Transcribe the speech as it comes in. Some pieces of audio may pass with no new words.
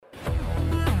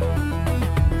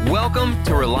Welcome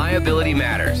to Reliability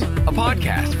Matters, a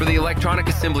podcast for the electronic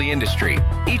assembly industry.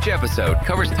 Each episode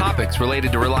covers topics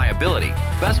related to reliability,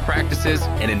 best practices,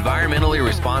 and environmentally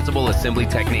responsible assembly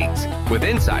techniques, with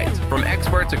insights from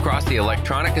experts across the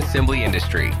electronic assembly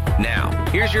industry. Now,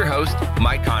 here's your host,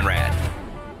 Mike Conrad.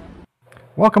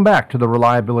 Welcome back to the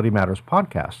Reliability Matters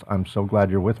podcast. I'm so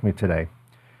glad you're with me today.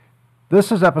 This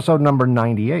is episode number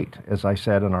 98. As I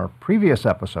said in our previous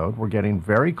episode, we're getting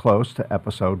very close to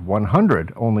episode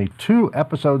 100, only 2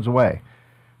 episodes away.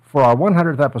 For our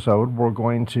 100th episode, we're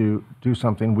going to do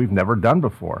something we've never done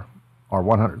before. Our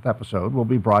 100th episode will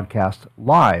be broadcast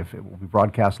live. It will be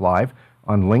broadcast live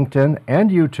on LinkedIn and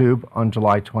YouTube on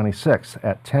July 26th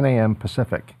at 10 a.m.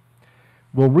 Pacific.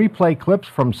 We'll replay clips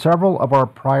from several of our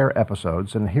prior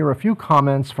episodes and hear a few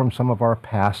comments from some of our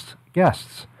past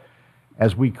guests.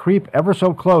 As we creep ever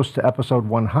so close to episode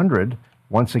 100,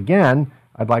 once again,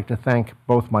 I'd like to thank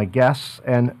both my guests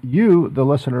and you, the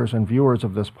listeners and viewers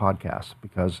of this podcast,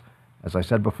 because, as I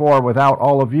said before, without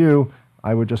all of you,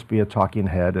 I would just be a talking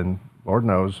head, and Lord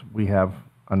knows we have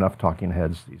enough talking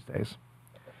heads these days.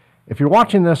 If you're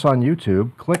watching this on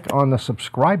YouTube, click on the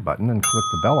subscribe button and click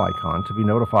the bell icon to be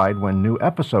notified when new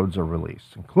episodes are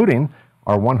released, including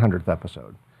our 100th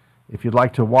episode. If you'd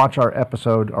like to watch our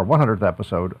 100th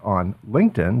episode on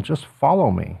LinkedIn, just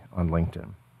follow me on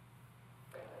LinkedIn.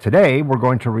 Today, we're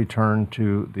going to return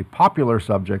to the popular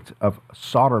subject of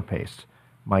solder paste.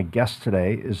 My guest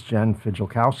today is Jen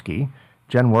Fijalkowski.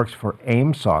 Jen works for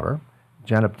AIM Solder.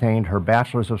 Jen obtained her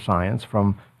Bachelor's of Science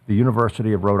from the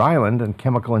University of Rhode Island in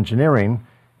Chemical Engineering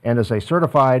and is a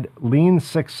certified Lean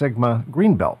Six Sigma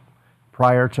Green Belt.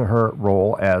 Prior to her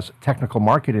role as Technical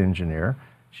Marketing Engineer,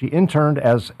 she interned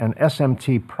as an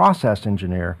SMT process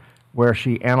engineer where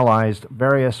she analyzed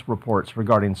various reports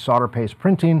regarding solder paste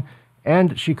printing,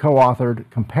 and she co-authored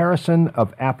Comparison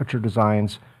of Aperture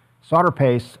Designs, Solder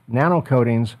Paste, Nano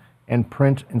Coatings, and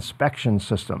Print Inspection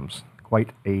Systems.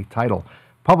 Quite a title.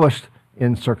 Published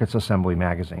in Circuits Assembly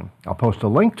magazine. I'll post a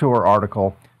link to her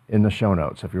article in the show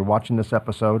notes. If you're watching this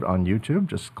episode on YouTube,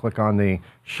 just click on the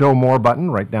Show More button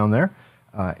right down there,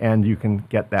 and you can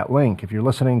get that link. If you're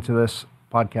listening to this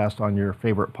podcast on your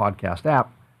favorite podcast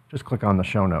app, just click on the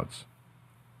show notes.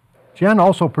 Jen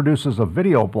also produces a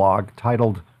video blog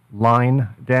titled Line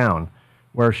Down,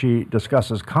 where she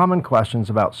discusses common questions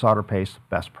about solder paste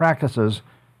best practices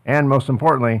and, most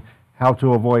importantly, how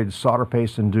to avoid solder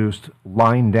paste-induced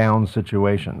line down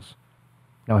situations.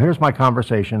 Now here's my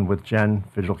conversation with Jen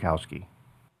Fijalkowski.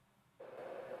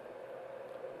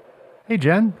 Hey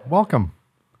Jen, welcome.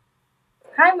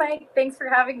 Hi Mike, thanks for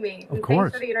having me. Of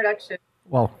course. Thanks for the introduction.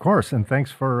 Well, of course, and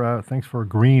thanks for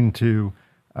agreeing to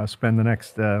spend the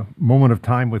next moment of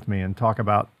time with me and talk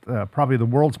about probably the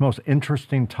world's most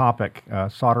interesting topic,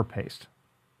 solder paste.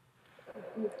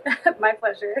 My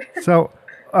pleasure. So,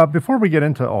 before we get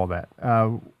into all that,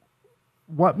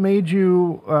 what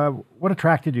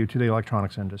attracted you to the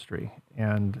electronics industry,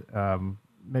 and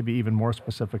maybe even more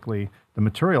specifically, the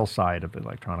material side of the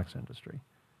electronics industry?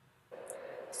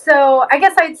 So I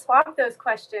guess I'd swap those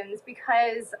questions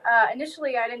because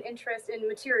initially I had an interest in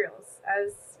materials.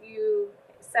 As you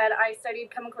said, I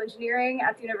studied chemical engineering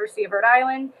at the University of Rhode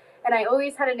Island, and I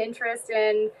always had an interest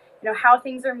in how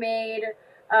things are made,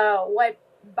 what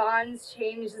bonds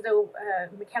change the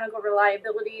mechanical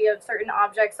reliability of certain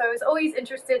objects. So I was always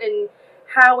interested in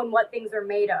how and what things are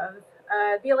made of.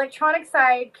 The electronic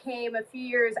side came a few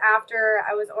years after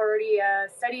I was already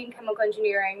studying chemical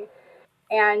engineering.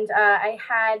 And I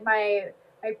had my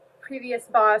previous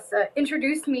boss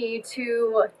introduce me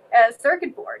to a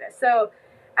circuit board. So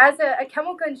as a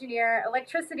chemical engineer,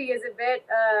 electricity is a bit,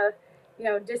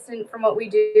 distant from what we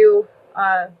do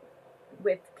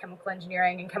with chemical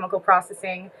engineering and chemical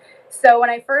processing. So when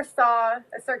I first saw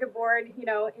a circuit board,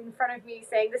 in front of me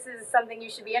saying, this is something you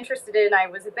should be interested in, I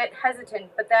was a bit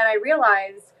hesitant. But then I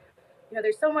realized,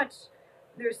 there's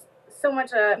so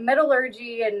much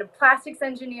metallurgy and plastics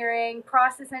engineering,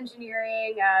 process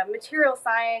engineering, material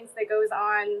science that goes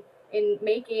on in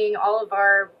making all of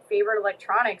our favorite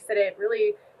electronics that it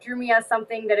really drew me as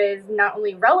something that is not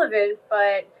only relevant,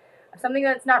 but something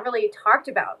that's not really talked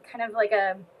about, kind of like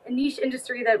a niche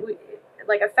industry that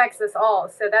affects us all.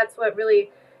 So that's what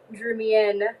really drew me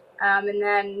in. And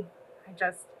then I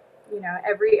just,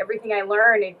 everything I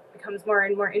learn, it becomes more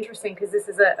and more interesting because this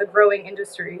is a growing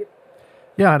industry.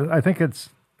 Yeah, I think it's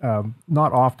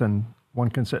not often one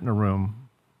can sit in a room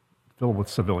filled with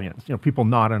civilians, people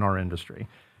not in our industry,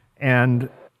 and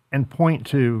point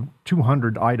to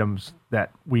 200 items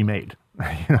that we made,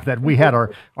 that we had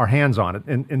our hands on it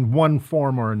in one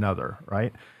form or another,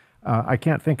 right? I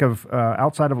can't think of,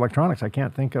 outside of electronics, I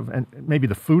can't think of, and maybe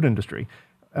the food industry,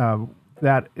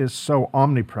 that is so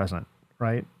omnipresent,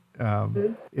 right?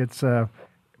 It's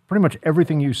pretty much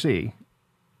everything you see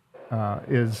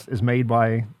is made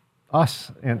by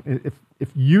us. And if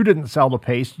you didn't sell the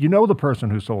paste, you know the person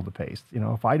who sold the paste.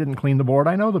 If I didn't clean the board,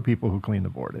 I know the people who clean the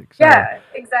board. Yeah,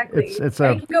 exactly. It's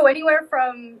and it can go anywhere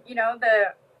from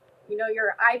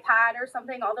your iPad or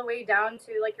something all the way down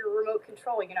to like your remote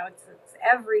control. It's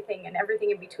everything and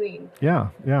everything in between. Yeah.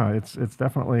 It's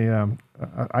definitely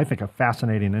I think a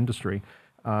fascinating industry,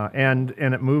 and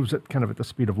it moves at kind of at the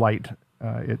speed of light.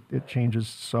 It changes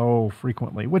so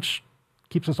frequently, which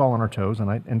keeps us all on our toes.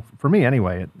 And for me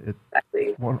anyway,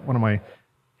 Exactly. one of my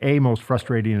A, most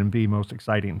frustrating, and B, most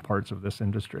exciting parts of this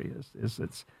industry is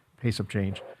its pace of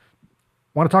change.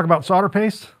 Want to talk about solder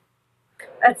paste?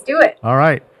 Let's do it. All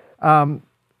right.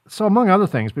 So among other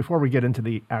things, before we get into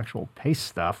the actual paste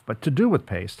stuff, but to do with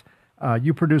paste,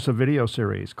 you produce a video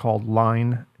series called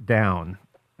Line Down.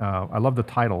 I love the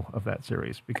title of that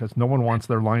series because no one wants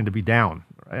their line to be down.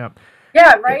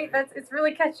 Yeah, right? It's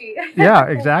really catchy. Yeah,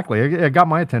 exactly. It got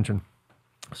my attention.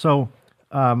 So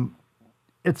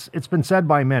it's been said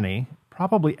by many,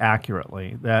 probably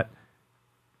accurately, that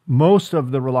most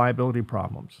of the reliability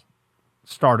problems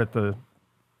start at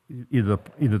either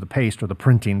the paste or the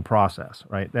printing process,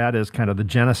 right? That is kind of the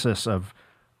genesis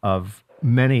of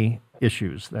many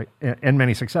issues and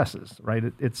many successes, right?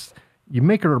 It's you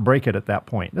make it or break it at that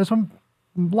point. There's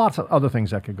lots of other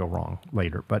things that could go wrong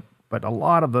later, but a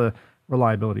lot of the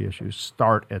reliability issues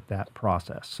start at that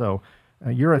process. So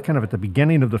you're kind of at the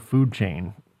beginning of the food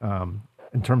chain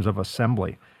in terms of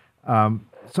assembly.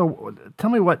 So tell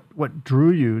me what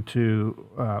drew you to,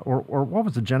 or what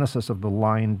was the genesis of the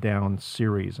Line Down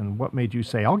series, and what made you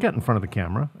say, I'll get in front of the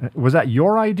camera? Was that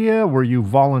your idea? Were you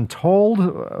voluntold?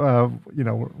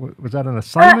 Was that an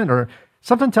assignment? Or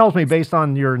something tells me, based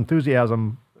on your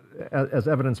enthusiasm, as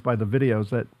evidenced by the videos,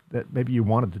 that maybe you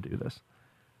wanted to do this.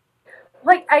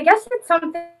 Like, I guess it's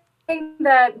something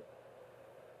that,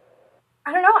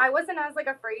 I don't know, I wasn't as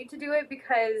afraid to do it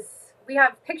because we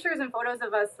have pictures and photos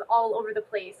of us all over the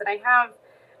place, and I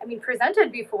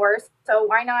presented before, so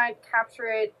why not capture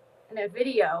it in a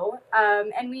video?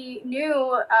 And we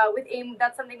knew with AIM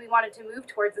that's something we wanted to move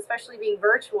towards, especially being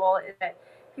virtual, is that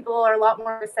people are a lot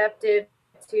more receptive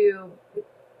to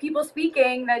people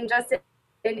speaking than just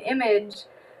an image.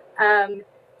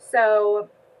 So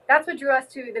that's what drew us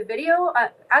to the video.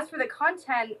 As for the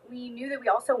content, we knew that we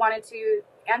also wanted to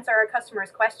answer our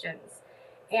customers' questions,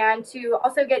 and to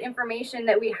also get information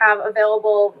that we have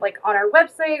available on our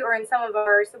website or in some of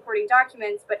our supporting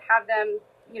documents, but have them,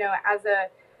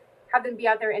 have them be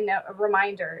out there in a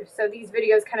reminder. So these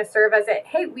videos kind of serve as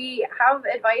hey, we have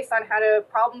advice on how to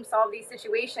problem solve these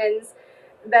situations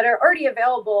that are already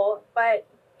available, but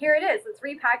here it is. Let's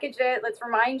repackage it. Let's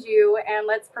remind you, and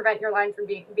let's prevent your line from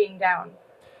being down.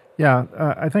 Yeah,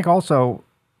 I think also,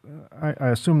 I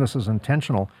assume this is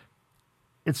intentional.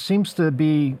 It seems to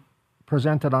be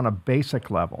presented on a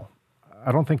basic level.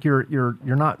 I don't think you're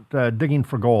not digging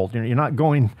for gold. You're not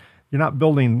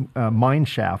building mine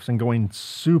shafts and going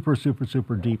super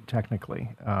deep technically.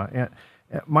 And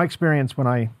my experience when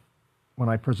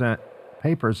I present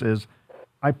papers is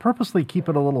I purposely keep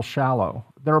it a little shallow.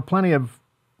 There are plenty of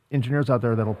engineers out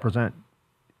there that'll present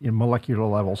molecular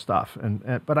level stuff,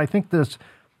 but I think there's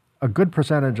a good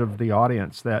percentage of the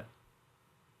audience that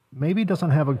maybe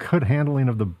doesn't have a good handling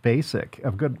of the basic,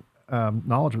 of good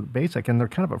knowledge of the basic, and they're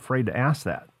kind of afraid to ask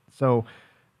that. So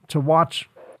to watch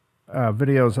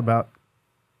videos about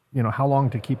how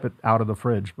long to keep it out of the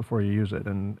fridge before you use it,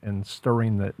 and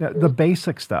stirring the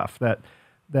basic stuff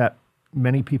that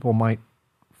many people might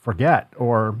forget,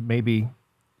 or maybe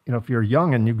if you're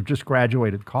young and you just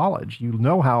graduated college, you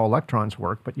know how electrons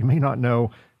work, but you may not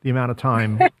know the amount of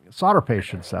time solder paste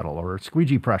should settle, or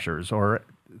squeegee pressures, or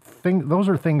those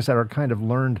are things that are kind of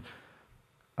learned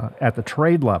at the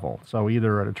trade level. So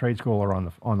either at a trade school or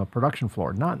on the production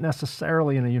floor, not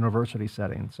necessarily in a university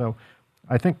setting. So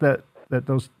I think that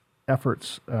those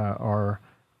efforts are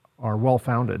well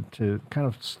founded to kind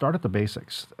of start at the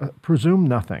basics, presume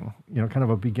nothing. Kind of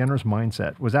a beginner's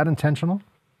mindset. Was that intentional?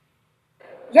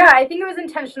 Yeah, I think it was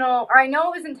intentional, or I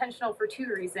know it was intentional for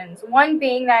two reasons. One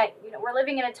being that we're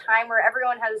living in a time where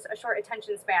everyone has a short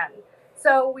attention span.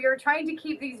 So we are trying to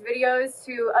keep these videos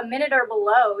to a minute or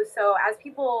below. So as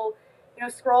people,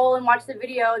 scroll and watch the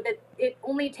video, that it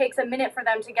only takes a minute for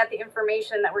them to get the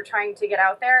information that we're trying to get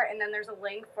out there. And then there's a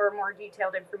link for more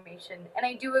detailed information. And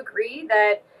I do agree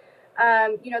that,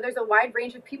 there's a wide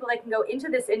range of people that can go into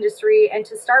this industry, and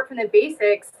to start from the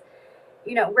basics,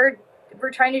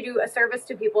 we're trying to do a service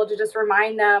to people to just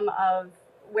remind them of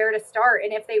where to start.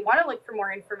 And if they want to look for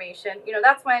more information,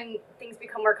 that's when things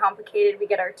become more complicated. We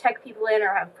get our tech people in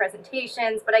or have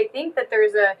presentations. But I think that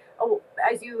there's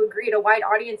as you agreed, a wide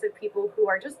audience of people who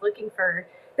are just looking for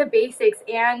the basics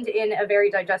and in a very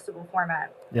digestible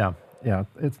format. Yeah.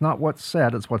 It's not what's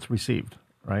said, it's what's received,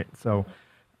 right? So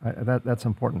that's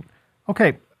important.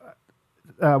 Okay.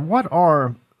 What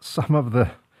are some of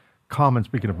the common,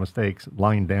 speaking of mistakes,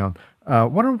 lying down,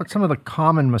 what are some of the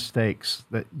common mistakes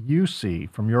that you see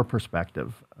from your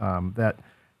perspective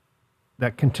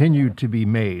that continue to be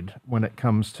made when it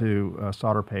comes to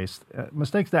solder paste?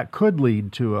 Mistakes that could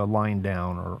lead to a lying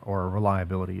down or a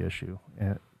reliability issue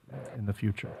in the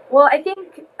future? Well, I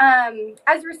think,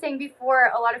 as we were saying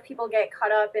before, a lot of people get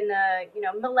caught up in the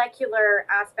molecular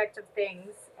aspect of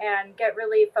things and get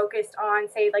really focused on,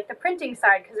 say, like the printing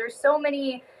side, because there's so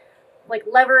many like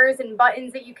levers and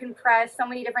buttons that you can press, so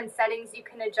many different settings you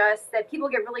can adjust, that people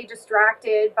get really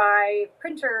distracted by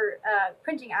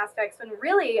printing aspects, when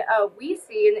really we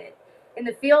see in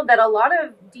the field that a lot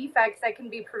of defects that can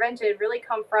be prevented really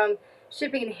come from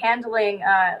shipping and handling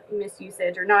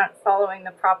misusage or not following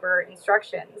the proper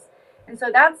instructions. And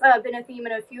so that's been a theme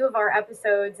in a few of our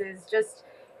episodes, is just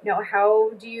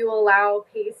how do you allow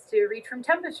paste to reach room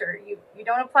temperature? You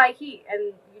don't apply heat,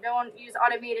 and you don't use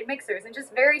automated mixers, and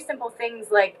just very simple things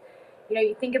like,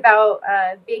 you think about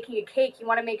baking a cake. You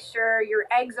want to make sure your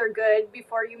eggs are good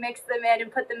before you mix them in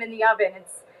and put them in the oven.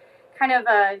 It's kind of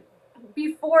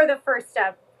before the first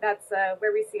step. That's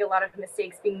where we see a lot of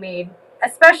mistakes being made,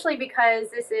 especially because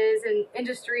this is an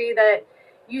industry that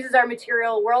uses our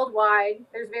material worldwide.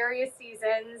 There's various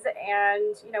seasons,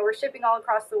 and we're shipping all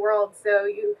across the world. So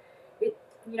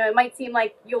it might seem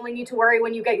like you only need to worry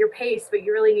when you get your paste, but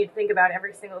you really need to think about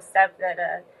every single step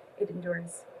that it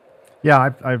endures.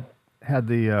 Yeah, I've had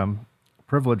the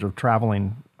privilege of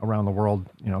traveling around the world,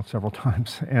 several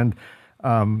times, and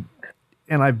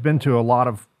I've been to a lot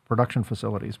of production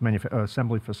facilities,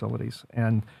 assembly facilities,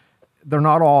 and they're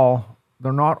not all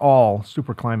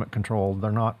super climate controlled.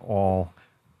 They're not all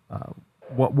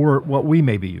what we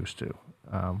may be used to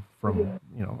from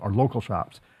our local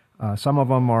shops. Some of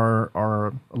them are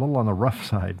a little on the rough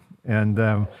side, and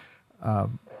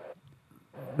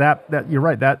that you're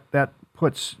right. That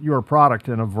puts your product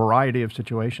in a variety of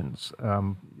situations.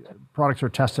 Products are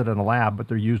tested in a lab, but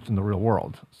they're used in the real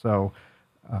world. So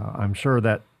I'm sure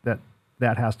that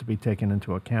has to be taken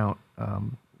into account.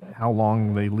 How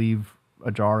long they leave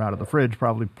a jar out of the fridge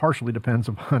probably partially depends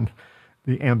upon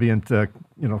the ambient,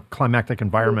 climactic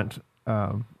environment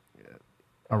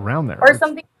around there. Or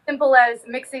something simple as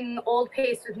mixing old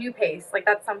paste with new paste. Like,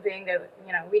 that's something that,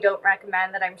 we don't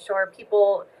recommend, that I'm sure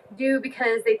people do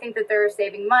because they think that they're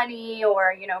saving money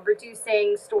or,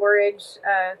 reducing storage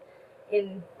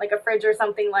in like a fridge or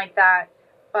something like that.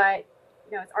 But,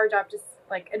 it's our job to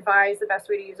advise the best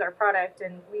way to use our product.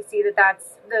 And we see that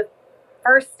that's the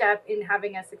first step in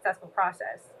having a successful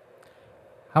process.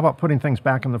 How about putting things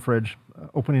back in the fridge,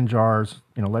 opening jars,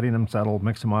 letting them settle,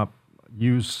 mix them up,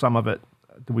 use some of it?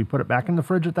 Do we put it back in the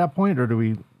fridge at that point, or do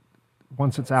we,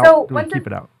 once it's out, we keep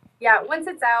it out? Yeah, once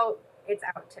it's out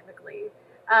typically.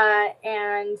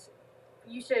 And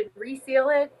you should reseal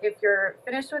it if you're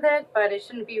finished with it, but it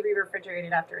shouldn't be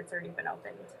re-refrigerated after it's already been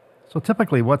opened. So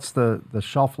typically, what's the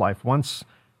shelf life? Once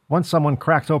someone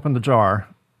cracks open the jar,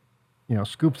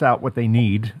 scoops out what they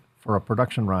need for a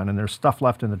production run, and there's stuff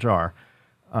left in the jar,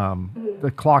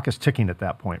 the clock is ticking at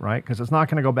that point, right? Because it's not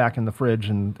going to go back in the fridge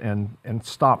and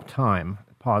stop time,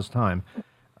 pause time.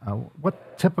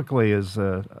 What typically is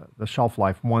the shelf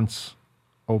life once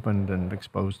opened and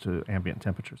exposed to ambient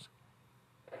temperatures?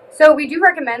 So we do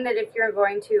recommend that if you're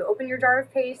going to open your jar of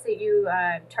paste, that you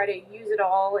try to use it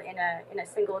all in a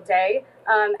single day.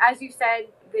 As you said,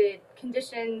 the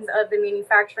conditions of the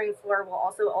manufacturing floor will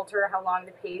also alter how long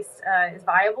the paste is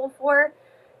viable for.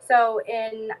 So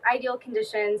in ideal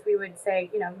conditions, we would say,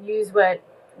 use what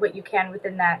you can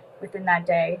within that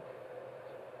day.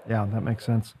 Yeah, that makes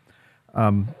sense.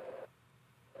 How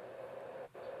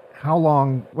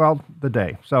long? Well, the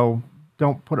day. So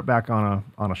don't put it back on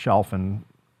a shelf and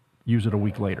use it a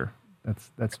week later.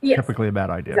 That's yes, typically a bad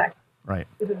idea. Exactly. Right.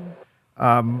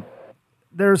 Mm-hmm.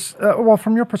 There's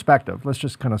from your perspective, let's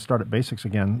just kind of start at basics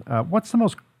again. What's the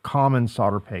most common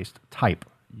solder paste type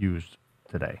used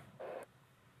today?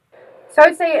 So I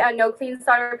would say no clean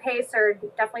solder pastes are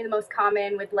definitely the most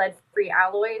common, with lead-free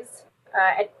alloys.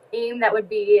 At AIM, that would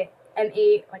be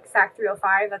M8, like SAC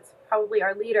 305. That's probably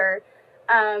our leader,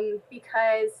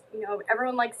 because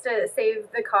everyone likes to save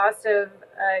the cost of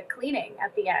cleaning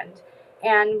at the end,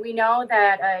 and we know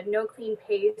that no clean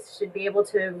paste should be able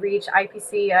to reach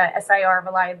IPC SIR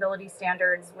reliability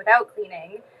standards without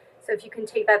cleaning. So if you can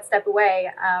take that step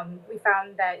away, we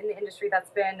found that in the industry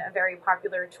that's been a very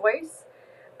popular choice.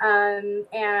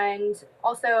 And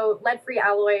also lead-free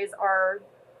alloys are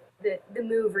the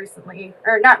move recently,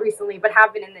 or not recently, but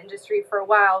have been in the industry for a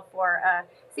while for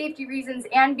safety reasons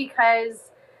and because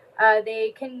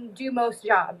they can do most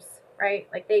jobs, right?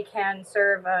 Like they can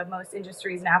serve most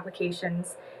industries and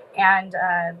applications, and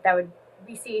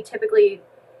we see typically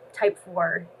type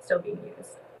 4 still being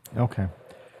used. Okay.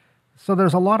 So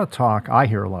there's a lot of talk. I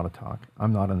hear a lot of talk.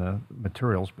 I'm not in the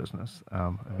materials business.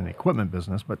 I'm in the equipment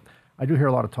business, but I do hear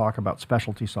a lot of talk about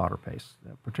specialty solder paste,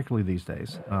 particularly these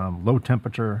days. Low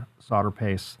temperature solder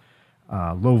paste,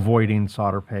 low voiding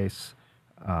solder paste,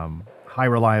 high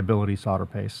reliability solder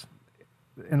paste.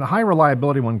 And the high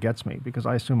reliability one gets me because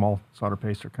I assume all solder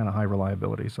pastes are kind of high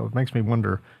reliability. So it makes me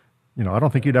wonder, I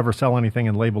don't think you'd ever sell anything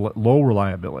and label it low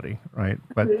reliability, right?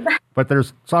 But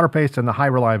there's solder paste and the high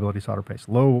reliability solder paste,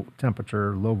 low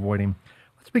temperature, low voiding.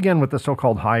 Let's begin with the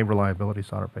so-called high reliability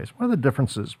solder paste. What are the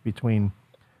differences between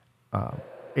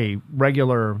a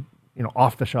regular,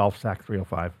 off-the-shelf SAC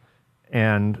 305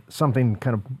 and something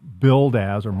kind of billed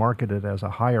as or marketed as a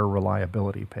higher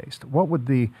reliability paste? What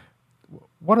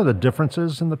are the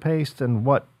differences in the paste, and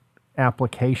what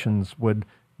applications would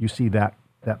you see that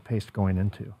paste going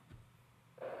into?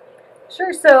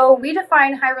 Sure. So we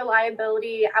define high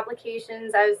reliability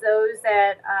applications as those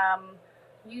that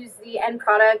use the end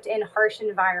product in harsh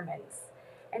environments.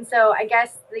 And so I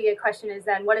guess the question is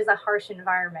then, what is a harsh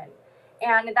environment?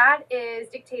 And that is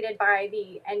dictated by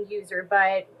the end user,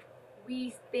 but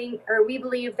we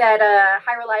believe that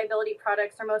high reliability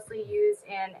products are mostly used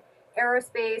in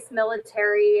aerospace,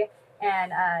 military,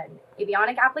 and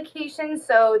avionic applications.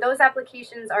 So those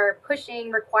applications are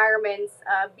pushing requirements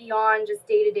beyond just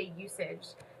day-to-day usage.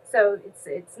 So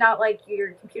it's not like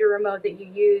your computer remote that you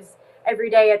use every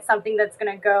day. It's something that's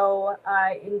going to go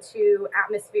into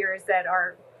atmospheres that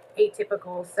are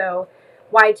atypical. So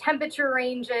wide temperature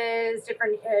ranges,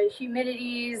 different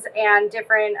humidities, and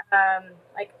different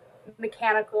like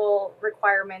mechanical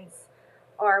requirements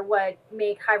are what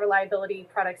make high reliability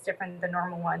products different than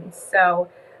normal ones. So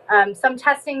some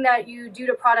testing that you do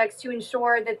to products to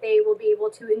ensure that they will be able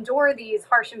to endure these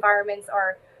harsh environments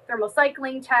are thermal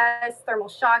cycling tests, thermal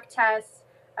shock tests,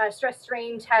 stress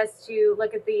strain tests to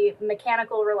look at the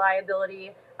mechanical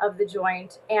reliability of the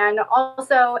joint, and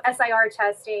also SIR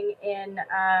testing in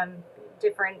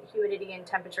different humidity and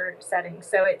temperature settings.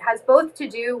 So it has both to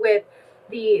do with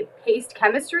the paste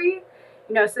chemistry,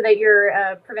 so that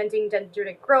you're preventing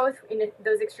dendritic growth in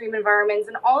those extreme environments,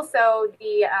 and also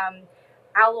the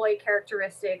alloy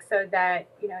characteristics, so that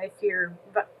if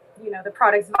the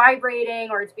product's vibrating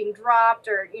or it's being dropped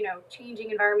or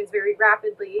changing environments very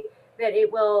rapidly, that it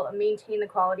will maintain the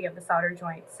quality of the solder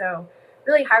joint. So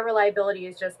really high reliability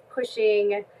is just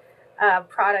pushing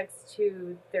products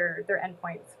to their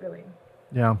endpoints, really.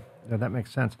 Yeah, that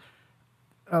makes sense.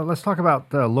 Let's talk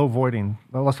about low voiding.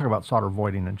 Well, let's talk about solder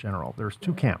voiding in general. There's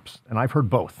two camps, and I've heard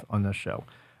both on this show.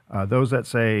 Those that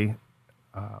say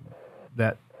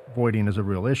that voiding is a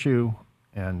real issue,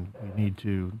 and we need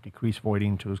to decrease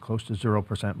voiding to as close to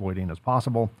 0% voiding as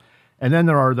possible. And then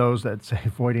there are those that say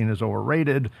voiding is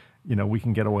overrated. We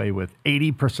can get away with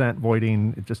 80%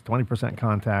 voiding, just 20%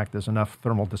 contact. There's enough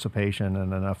thermal dissipation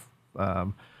and enough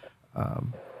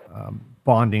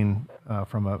bonding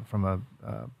from a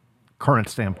current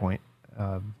standpoint,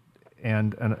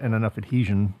 and enough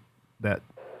adhesion that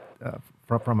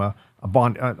from a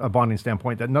bonding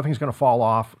standpoint that nothing's going to fall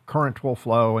off, current will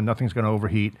flow, and nothing's going to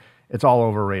overheat. It's all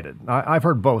overrated. I've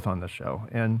heard both on this show,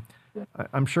 and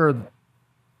I'm sure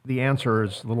the answer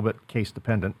is a little bit case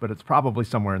dependent, but it's probably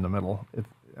somewhere in the middle.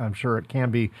 I'm sure it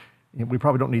can be. We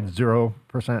probably don't need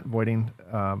 0% voiding,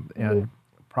 and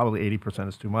probably 80%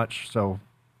 is too much. So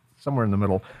somewhere in the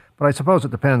middle. But I suppose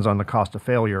it depends on the cost of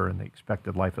failure and the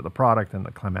expected life of the product and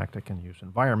the climactic and use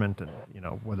environment, and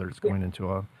whether it's going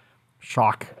into a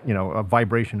shock, a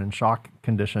vibration and shock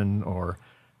condition, or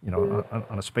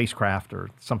on a spacecraft or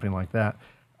something like that.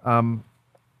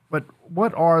 But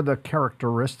what are the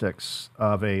characteristics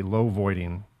of a low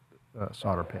voiding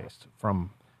solder paste?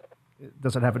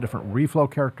 Does it have a different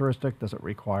reflow characteristic? Does it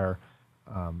require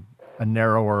a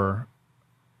narrower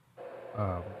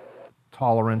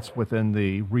tolerance within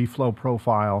the reflow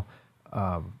profile?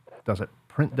 Does it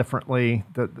print differently?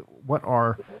 What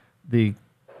are the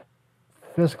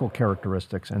physical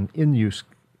characteristics and in-use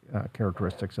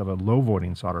characteristics of a low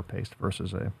voiding solder paste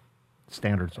versus a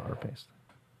standard solder paste?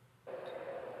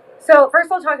 So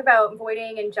first I'll talk about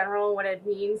voiding in general, what it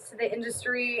means to the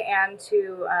industry and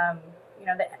to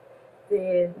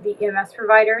the EMS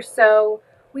provider. So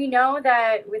We know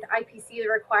that with IPC, the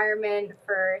requirement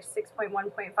for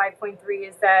 6.1.5.3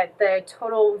 is that the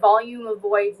total volume of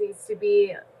voids needs to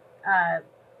be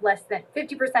less than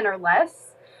 50% or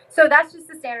less. So that's just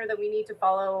the standard that we need to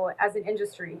follow as an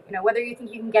industry. Whether you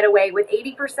think you can get away with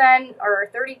 80% or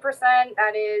 30%,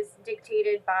 that is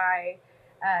dictated by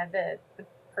the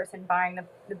person buying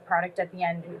the product at the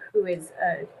end, who is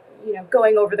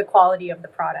going over the quality of the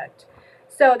product.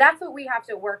 So that's what we have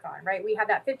to work on, right? We have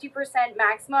that 50%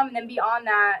 maximum, and then beyond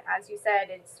that, as you said,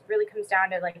 it really comes down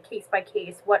to like case by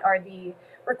case. What are the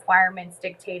requirements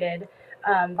dictated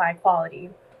by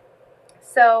quality?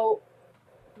 So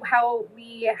how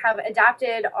we have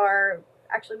adapted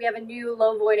we have a new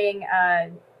low voiding,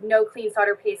 no clean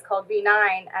solder paste called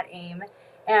V9 at AIM.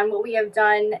 And what we have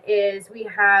done is we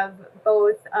have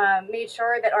both made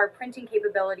sure that our printing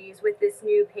capabilities with this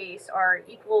new paste are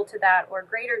equal to that or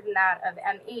greater than that of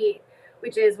M8,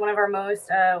 which is one of our most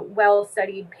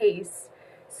well-studied pastes.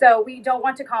 So we don't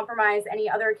want to compromise any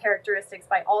other characteristics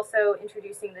by also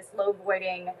introducing this low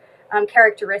voiding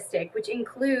characteristic, which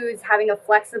includes having a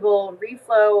flexible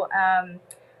reflow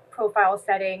profile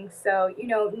setting. So,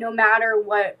 no matter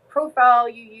what profile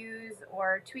you use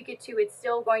or tweak it to, it's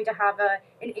still going to have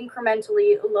an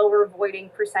incrementally lower voiding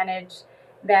percentage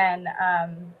than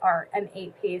our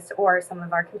M8 paste or some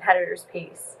of our competitors'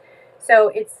 pastes. So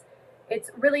it's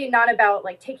really not about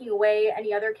like taking away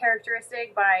any other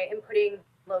characteristic by inputting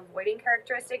low voiding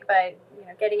characteristic, but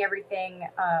getting everything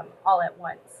all at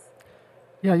once.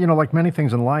 Yeah, like many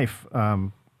things in life,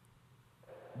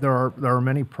 there are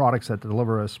many products that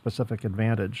deliver a specific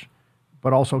advantage,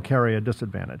 but also carry a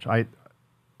disadvantage. I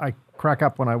crack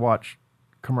up when I watch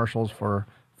commercials for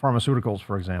pharmaceuticals,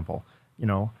 for example.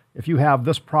 If you have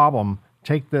this problem,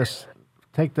 take this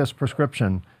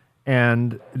prescription,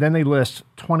 and then they list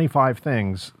 25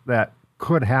 things that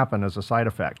could happen as a side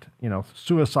effect.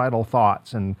 Suicidal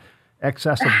thoughts and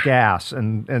excessive gas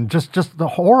and just the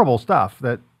horrible stuff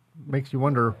that makes you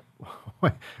wonder.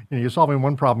 You're solving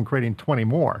one problem, creating 20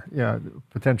 more,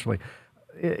 potentially.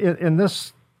 In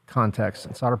this context,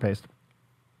 in solder paste,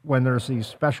 when there's these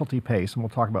specialty pastes, and we'll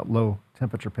talk about low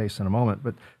temperature paste in a moment,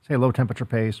 but say a low temperature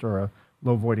paste or a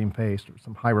low voiding paste or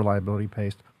some high reliability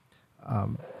paste,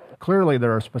 clearly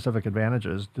there are specific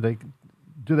advantages.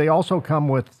 Do they also come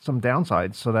with some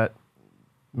downsides, so that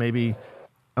maybe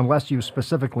unless you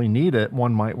specifically need it,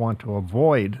 one might want to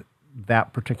avoid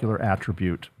that particular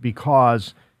attribute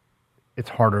because it's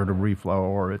harder to reflow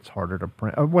or it's harder to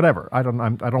print, or whatever. I don't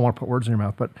want to put words in your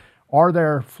mouth, but are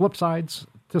there flip sides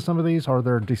to some of these? Are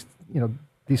there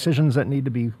decisions that need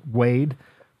to be weighed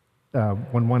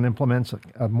when one implements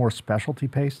a more specialty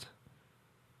paste?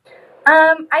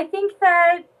 I think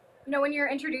that when you're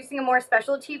introducing a more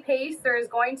specialty paste, there's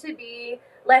going to be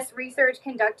less research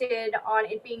conducted on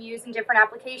it being used in different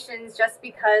applications just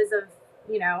because of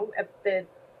the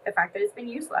fact that it's been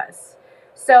used less.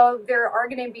 So there are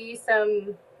going to be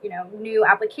some, new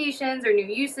applications or new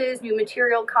uses, new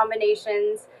material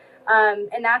combinations,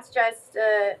 and that's just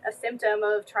a symptom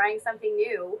of trying something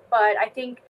new. But I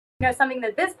think, something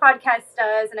that this podcast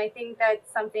does, and I think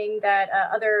that's something that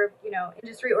other,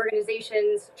 industry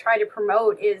organizations try to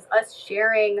promote, is us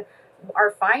sharing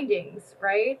our findings,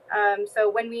 right? So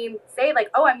when we say like,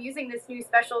 oh, I'm using this new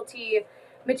specialty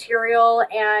material,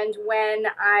 and when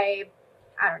I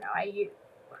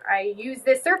use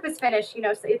this surface finish,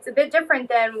 so it's a bit different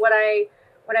than what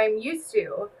I'm used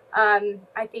to.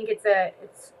 I think it's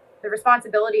the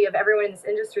responsibility of everyone in this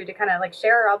industry to kind of like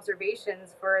share our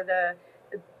observations for the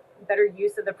better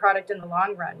use of the product in the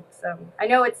long run. So I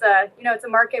know it's a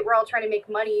market, we're all trying to make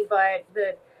money, but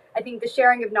I think the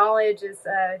sharing of knowledge is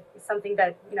something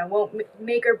that won't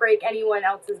make or break anyone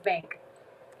else's bank.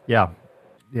 Yeah,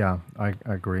 I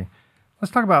agree.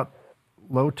 Let's talk about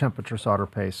low temperature solder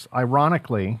paste.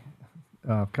 Ironically,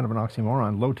 kind of an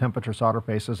oxymoron, low temperature solder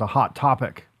paste is a hot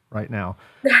topic right now.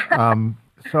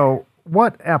 So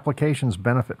what applications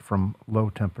benefit from low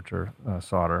temperature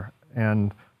solder?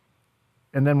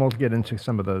 And then we'll get into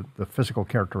some of the physical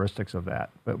characteristics of that.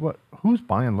 But who's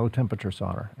buying low temperature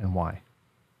solder and why?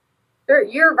 Sure,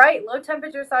 you're right. Low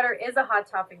temperature solder is a hot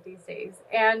topic these days,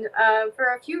 and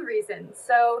for a few reasons.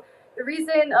 So the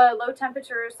reason low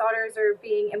temperature solders are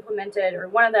being implemented, or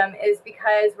one of them, is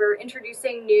because we're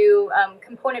introducing new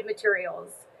component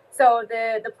materials. So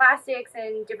the plastics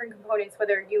and different components,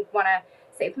 whether you want to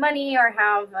save money or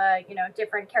have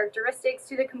different characteristics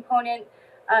to the component,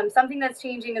 something that's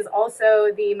changing is also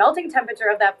the melting temperature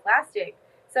of that plastic.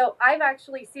 So I've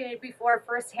actually seen it before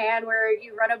firsthand, where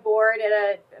you run a board at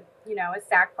a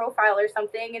stack profile or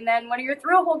something, and then one of your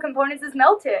through-hole components is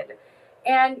melted.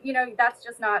 And, that's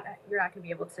just not, you're not going to be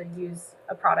able to use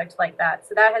a product like that.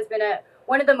 So that has been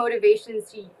one of the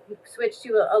motivations to switch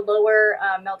to a lower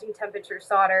melting temperature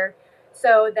solder,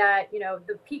 so that,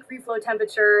 the peak reflow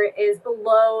temperature is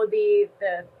below the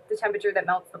temperature that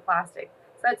melts the plastic.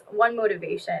 So that's one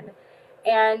motivation.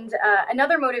 And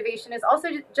another motivation is also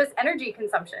just energy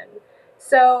consumption.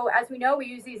 So as we know, we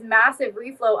use these massive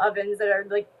reflow ovens that are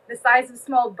like the size of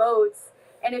small boats.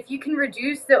 And if you can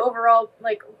reduce the overall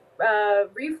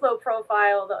reflow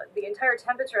profile, the entire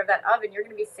temperature of that oven, you're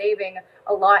going to be saving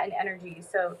a lot in energy.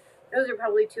 So those are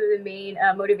probably two of the main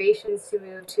motivations to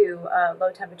move to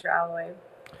low temperature alloy.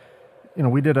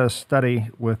 We did a study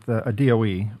with a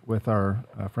DOE with our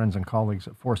friends and colleagues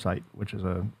at Foresight, which is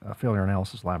a failure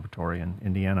analysis laboratory in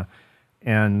Indiana.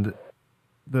 And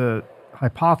the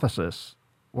hypothesis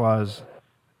was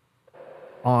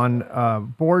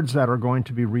on boards that are going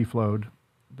to be reflowed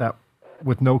that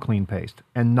with no clean paste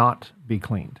and not be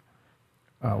cleaned.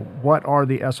 What are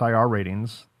the SIR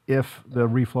ratings if the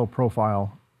reflow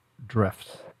profile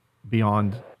drifts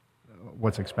beyond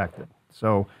what's expected?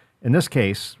 So in this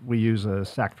case, we use a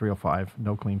SAC 305,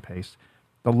 no clean paste.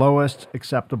 The lowest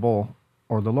acceptable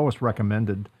or the lowest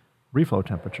recommended reflow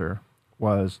temperature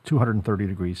was 230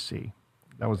 degrees C.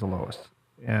 That was the lowest.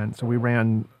 And so we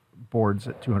ran boards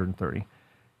at 230.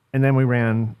 And then we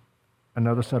ran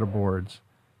another set of boards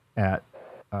at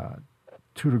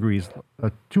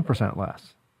 2%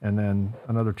 less, and then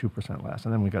another 2% less,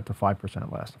 and then we got to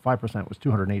 5% less. 5% was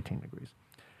 218 degrees.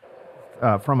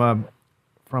 From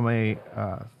a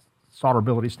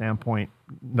solderability standpoint,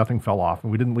 nothing fell off,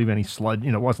 and we didn't leave any sludge.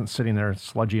 It wasn't sitting there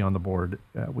sludgy on the board.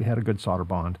 We had a good solder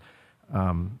bond.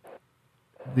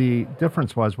 The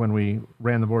difference was when we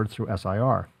ran the boards through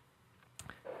SIR.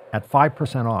 At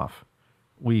 5% off,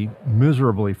 we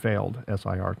miserably failed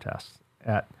SIR tests.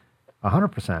 At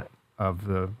 100% of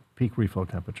the peak reflow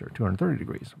temperature, 230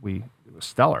 degrees, it was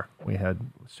stellar. We had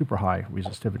super high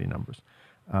resistivity numbers,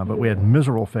 but we had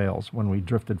miserable fails when we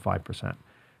drifted 5%.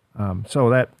 So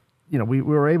that, we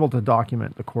were able to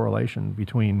document the correlation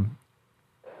between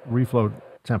reflow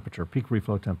temperature, peak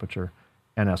reflow temperature,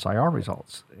 and SIR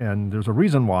results. And there's a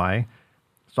reason why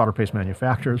solder paste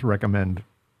manufacturers recommend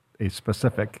a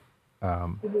specific a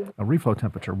reflow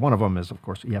temperature. One of them is, of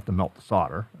course, you have to melt the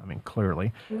solder.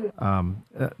 Clearly.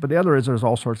 But the other is there's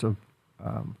all sorts of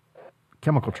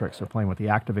chemical tricks they're playing with the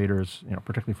activators,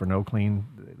 particularly for no clean.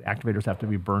 The activators have to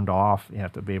be burned off. You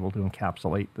have to be able to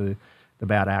encapsulate the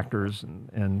bad actors.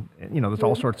 And there's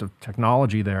all sorts of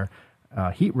technology there,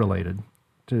 heat related,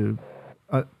 to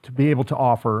be able to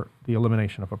offer the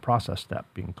elimination of a process step,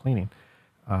 being cleaning.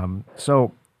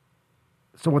 So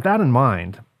with that in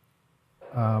mind,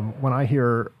 when I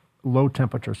hear low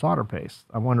temperature solder paste,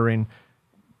 I'm wondering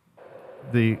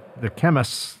the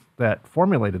chemists that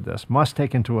formulated this must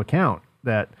take into account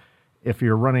that if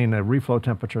you're running a reflow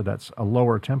temperature that's a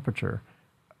lower temperature,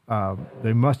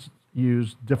 they must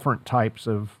use different types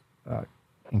of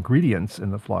ingredients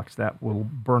in the flux that will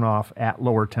burn off at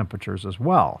lower temperatures as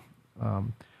well.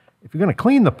 If you're going to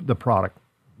clean the product,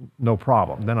 no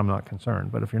problem, then I'm not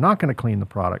concerned. But if you're not going to clean the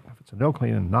product, if it's a no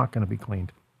clean and not going to be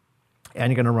cleaned, and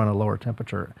you're going to run a lower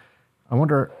temperature, I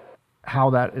wonder how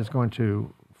that is going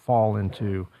to fall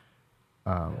into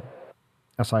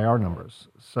SIR numbers.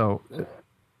 So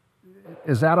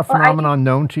is that a phenomenon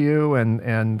known to you, and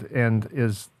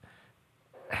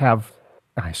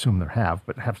I assume there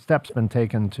have steps been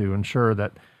taken to ensure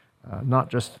that not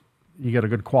just you get a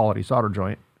good quality solder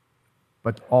joint,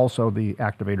 but also the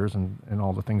activators and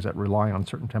all the things that rely on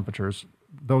certain temperatures,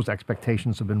 those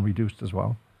expectations have been reduced as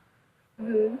well?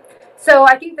 Mm-hmm. So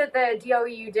I think that the DOE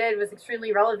you did was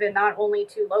extremely relevant, not only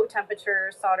to low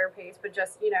temperature solder paste, but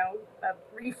just,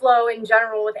 reflow in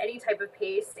general with any type of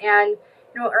paste. And,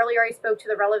 earlier I spoke to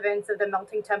the relevance of the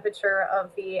melting temperature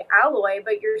of the alloy,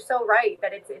 but you're so right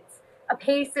that it's a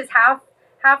paste is half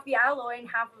the alloy and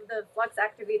half of the flux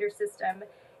activator system.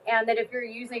 And that if you're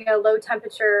using a low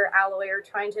temperature alloy or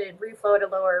trying to reflow at a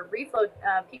lower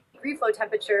peak reflow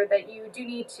temperature, that you do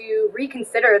need to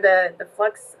reconsider the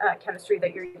flux chemistry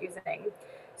that you're using.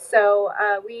 So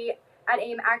we at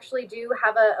AIM actually do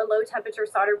have a low temperature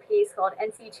solder paste called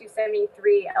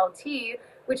NC273LT,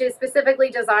 which is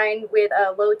specifically designed with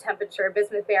a low temperature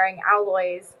bismuth bearing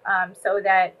alloys, so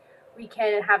that we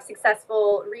can have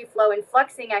successful reflow and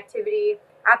fluxing activity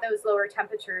at those lower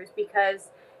temperatures,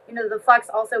 because the flux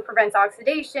also prevents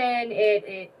oxidation,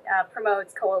 it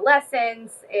promotes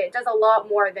coalescence, it does a lot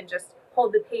more than just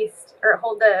hold the paste or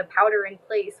hold the powder in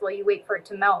place while you wait for it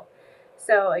to melt.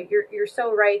 So you're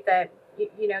so right that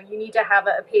you need to have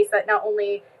a paste that not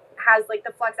only has like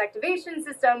the flux activation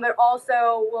system, but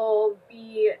also will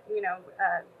be,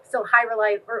 still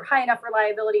high enough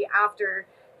reliability after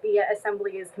the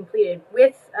assembly is completed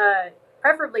with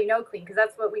preferably no clean, because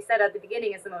that's what we said at the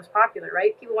beginning is the most popular,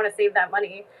 right? People want to save that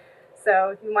money.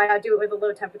 So you might not do it with a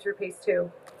low temperature paste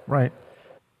too. Right.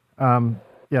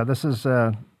 Yeah, this is,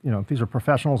 these are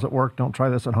professionals at work. Don't try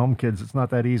this at home, kids. It's not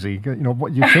that easy.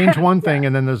 You change one thing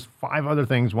and then there's 5 other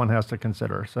things one has to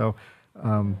consider. So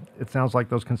it sounds like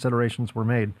those considerations were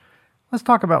made. Let's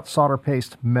talk about solder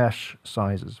paste mesh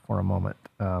sizes for a moment.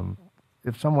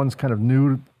 If someone's kind of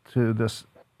new to this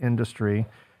industry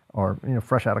or,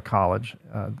 fresh out of college,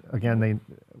 again,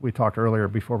 we talked earlier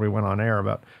before we went on air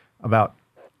about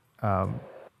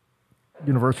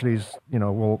universities,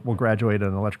 will graduate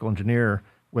an electrical engineer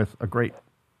with a great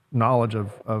knowledge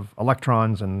of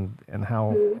electrons and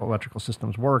how electrical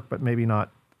systems work, but maybe not,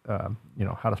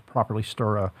 how to properly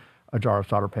stir a jar of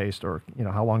solder paste, or,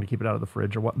 how long to keep it out of the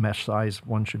fridge, or what mesh size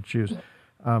one should choose.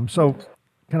 So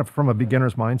kind of from a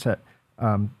beginner's mindset,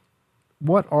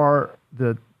 what are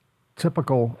the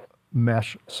typical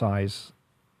mesh size?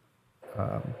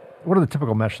 What are the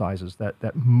typical mesh sizes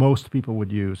that most people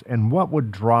would use, and what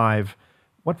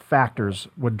factors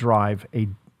would drive a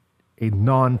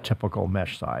non-typical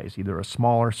mesh size, either a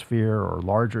smaller sphere or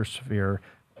larger sphere?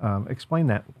 Explain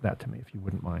that to me, if you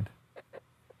wouldn't mind.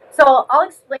 So I'll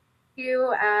explain to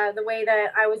you the way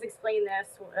that I was explained this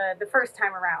the first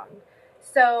time around.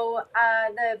 So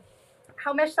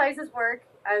how mesh sizes work,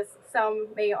 as some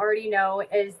may already know,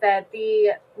 is that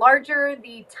the larger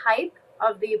the type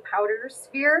of the powder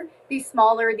sphere, the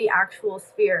smaller the actual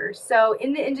sphere. So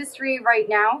in the industry right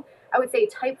now, I would say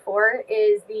type 4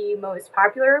 is the most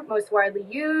popular, most widely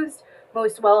used,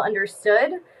 most well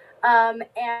understood.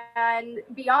 And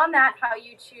beyond that, how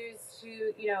you choose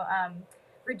to,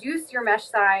 reduce your mesh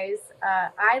size,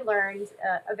 I learned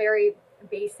a very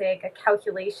basic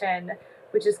calculation,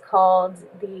 which is called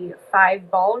the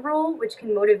 5-ball rule, which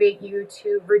can motivate you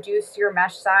to reduce your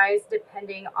mesh size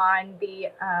depending on the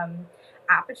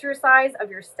aperture size of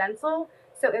your stencil.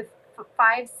 So if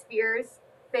 5 spheres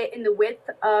fit in the width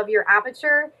of your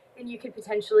aperture, then you could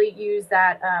potentially use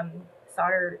that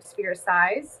solder sphere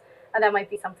size. And that might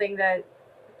be something that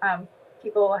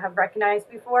people have recognized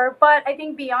before. But I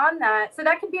think beyond that, so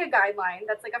that could be a guideline.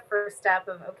 That's like a first step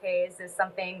of, okay, is this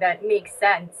something that makes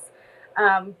sense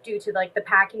due to like the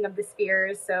packing of the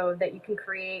spheres so that you can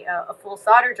create a full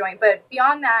solder joint. But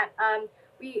beyond that,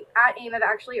 we at AIM have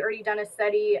actually already done a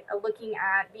study looking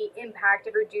at the impact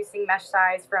of reducing mesh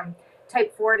size from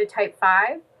type 4 to type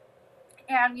 5.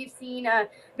 And we've seen a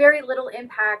very little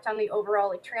impact on the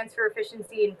overall transfer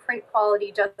efficiency and print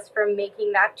quality just from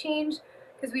making that change.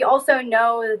 Because we also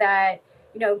know that,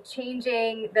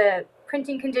 changing the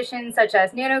printing conditions such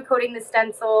as nano coating the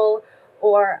stencil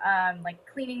or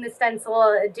cleaning the stencil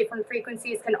at different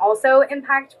frequencies can also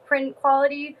impact print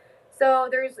quality. So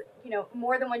there's,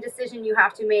 more than one decision you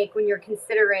have to make when you're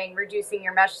considering reducing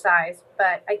your mesh size.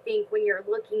 But I think when you're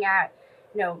looking at,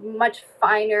 much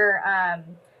finer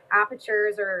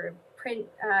apertures or print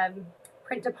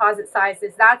deposit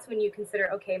sizes, that's when you consider,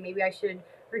 okay, maybe I should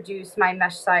reduce my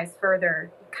mesh size further,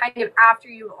 kind of after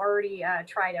you've already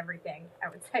tried everything, I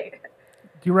would say.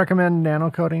 Do you recommend nano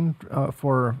coating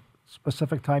for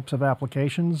specific types of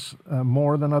applications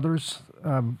more than others?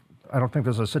 I don't think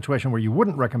there's a situation where you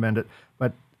wouldn't recommend it,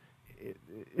 but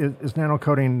is nano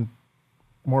coating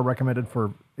more recommended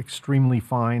for extremely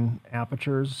fine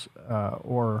apertures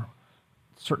or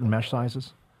certain mesh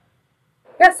sizes?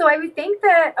 Yeah, so I would think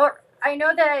that, or I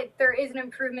know that there is an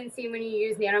improvement seen when you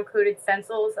use nano-coated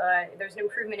stencils. There's an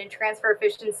improvement in transfer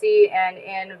efficiency and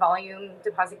in volume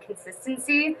deposit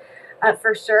consistency,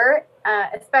 for sure,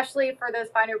 especially for those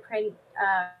finer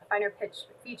pitch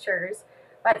features.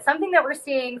 But something that we're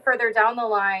seeing further down the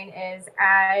line is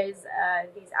as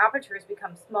these apertures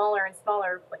become smaller and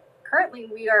smaller. Like currently,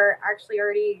 we are actually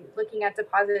already looking at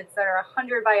deposits that are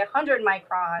 100 by 100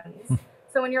 microns.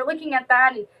 So when you're looking at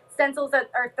that and stencils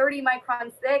that are 30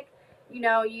 microns thick,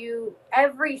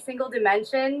 every single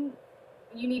dimension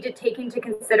you need to take into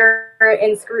consider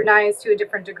and scrutinize to a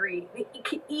different degree,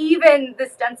 even the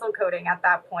stencil coating at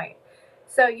that point.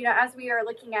 So, as we are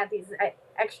looking at these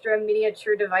extra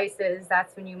miniature devices,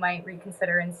 that's when you might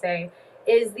reconsider and say,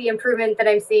 is the improvement that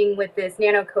I'm seeing with this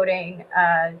nano coating,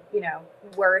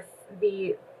 worth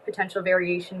the potential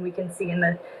variation we can see in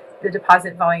the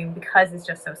deposit volume because it's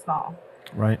just so small?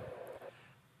 Right.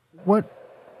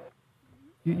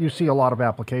 You see a lot of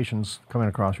applications coming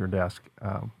across your desk.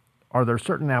 Are there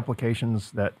certain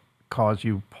applications that cause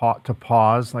you to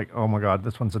pause, like, oh my God,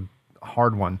 this one's a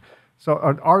hard one? So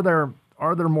are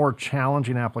are there more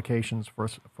challenging applications for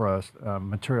a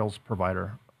materials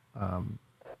provider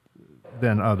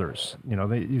than others? You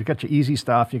know, you've got your easy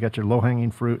stuff, you got your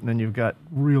low-hanging fruit, and then you've got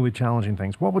really challenging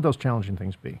things. What would those challenging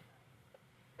things be?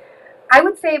 I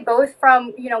would say both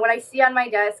from, what I see on my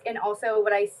desk and also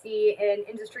what I see in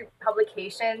industry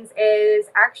publications is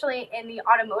actually in the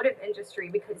automotive industry,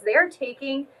 because they're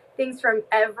taking things from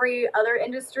every other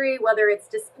industry, whether it's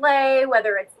display,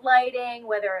 whether it's lighting,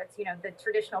 whether it's, the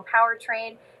traditional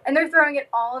powertrain, and they're throwing it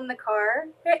all in the car,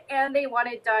 and they want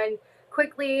it done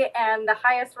quickly and the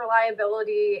highest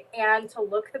reliability and to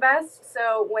look the best.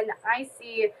 So when I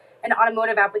see an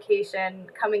automotive application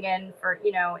coming in for,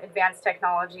 advanced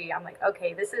technology, I'm like,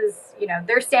 okay, this is,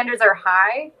 their standards are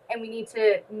high and we need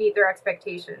to meet their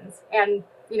expectations and,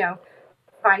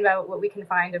 find out what we can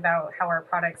find about how our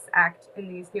products act in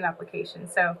these new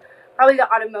applications. So probably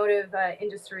the automotive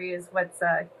industry is what's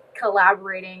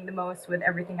collaborating the most with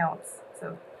everything else.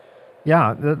 So,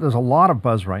 yeah, there's a lot of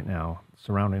buzz right now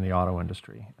surrounding the auto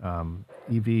industry.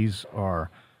 EVs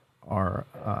are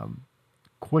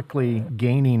quickly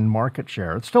gaining market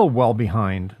share. It's still well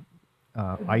behind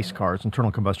ICE cars,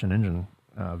 internal combustion engine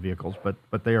vehicles,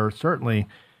 but they are certainly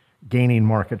gaining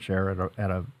market share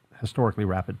at a historically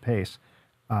rapid pace.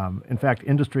 In fact,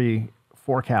 industry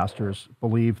forecasters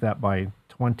believe that by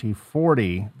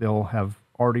 2040 they'll have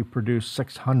already produced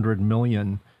 600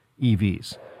 million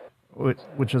EVs,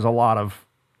 which is a lot of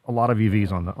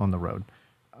EVs on the road.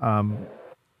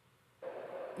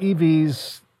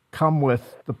 EVs come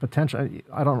with the potential.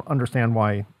 I don't understand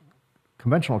why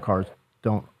conventional cars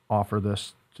don't offer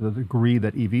this to the degree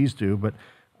that EVs do, but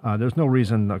there's no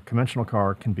reason a conventional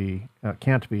car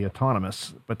can't be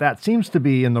autonomous. But that seems to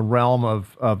be in the realm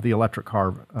of the electric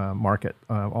car market,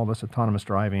 all this autonomous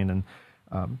driving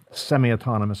and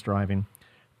semi-autonomous driving.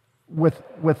 With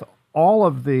all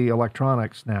of the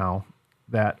electronics now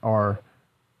that are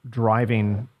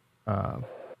driving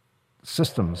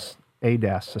systems,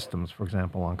 ADAS systems, for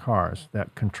example, on cars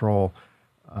that control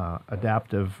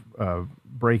adaptive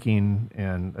braking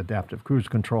and adaptive cruise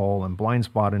control and blind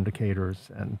spot indicators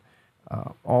and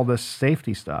all this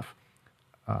safety stuff.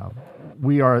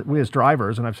 We as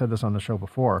drivers, and I've said this on the show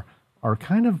before, are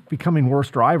kind of becoming worse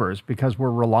drivers because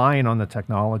we're relying on the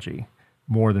technology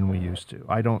more than we used to.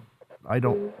 I don't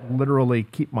literally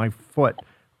keep my foot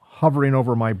hovering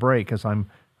over my brake as I'm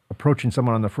approaching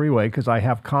someone on the freeway because I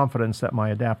have confidence that my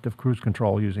adaptive cruise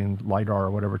control using LiDAR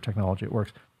or whatever technology it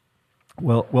works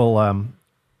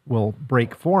will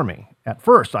brake for me. At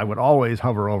first, I would always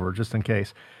hover over just in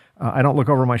case. I don't look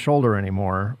over my shoulder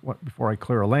anymore before I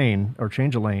clear a lane or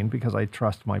change a lane because I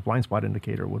trust my blind spot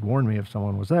indicator would warn me if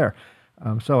someone was there.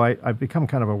 So I've become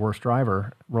kind of a worse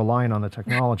driver relying on the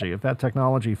technology. If that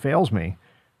technology fails me,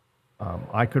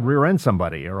 I could rear end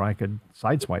somebody or I could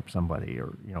sideswipe somebody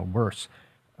or worse.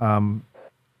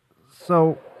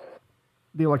 So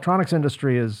the electronics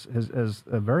industry has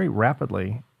very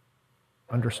rapidly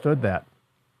understood that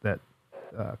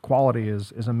quality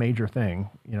is a major thing.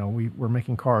 We're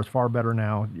making cars far better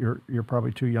now. You're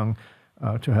probably too young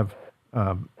to have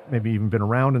maybe even been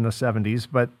around in the 70s,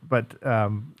 but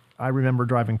I remember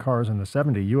driving cars in the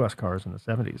 70s, U.S. cars in the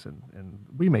 70s, and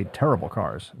we made terrible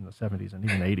cars in the 70s and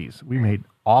even 80s. We made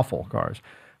awful cars.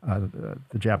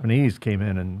 The Japanese came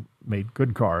in and made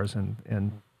good cars,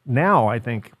 and now I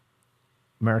think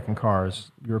American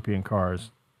cars, European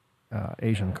cars,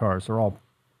 Asian cars, they're all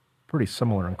pretty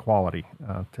similar in quality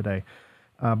today.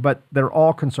 But they're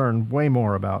all concerned way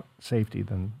more about safety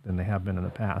than they have been in the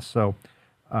past. So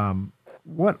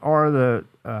what are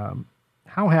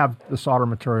how have the solder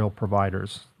material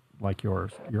providers like your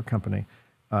company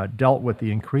dealt with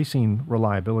the increasing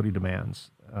reliability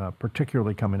demands,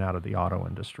 particularly coming out of the auto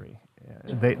industry?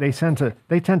 They tend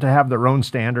to have their own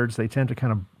standards. They tend to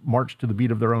kind of march to the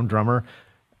beat of their own drummer.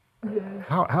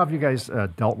 How have you guys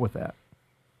dealt with that?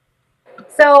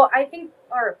 So I think,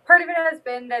 or part of it has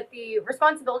been that the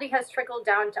responsibility has trickled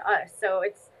down to us. So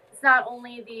it's not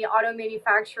only the auto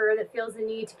manufacturer that feels the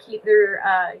need to keep their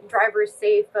drivers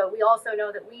safe, but we also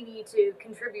know that we need to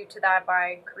contribute to that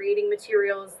by creating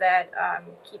materials that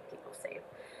keep people safe.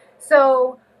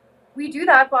 So we do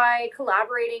that by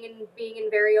collaborating and being in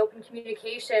very open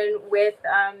communication with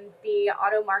the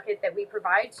auto market that we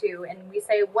provide to. And we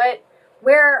say,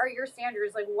 where are your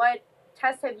standards? Like, what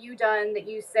tests have you done that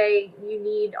you say you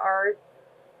need our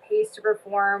pace to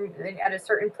perform at a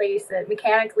certain place that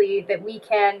mechanically that we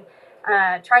can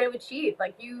try to achieve?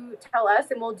 Like, you tell us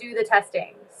and we'll do the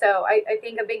testing. So I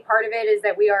think a big part of it is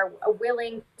that we are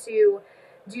willing to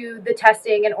do the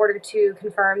testing in order to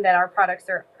confirm that our products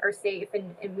are safe.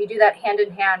 And we do that hand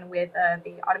in hand with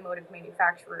the automotive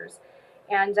manufacturers.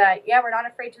 And we're not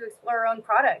afraid to explore our own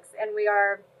products. And we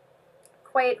are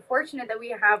quite fortunate that we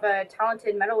have a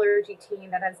talented metallurgy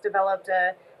team that has developed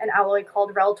an alloy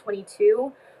called REL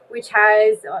 22, which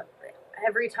has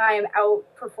every time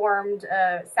outperformed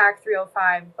SAC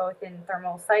 305, both in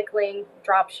thermal cycling,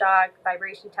 drop shock,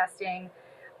 vibration testing,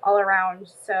 all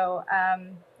around. So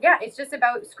it's just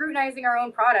about scrutinizing our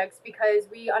own products because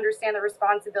we understand the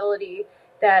responsibility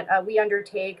that we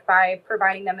undertake by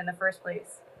providing them in the first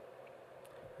place.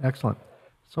 Excellent.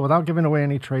 So without giving away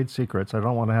any trade secrets, I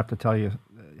don't want to have to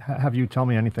have you tell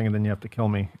me anything and then you have to kill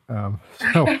me.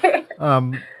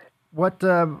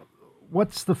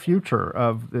 What's the future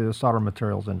of the solder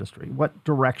materials industry? What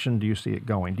direction do you see it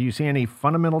going? Do you see any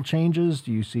fundamental changes?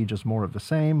 Do you see just more of the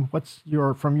same?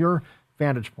 From your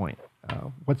vantage point,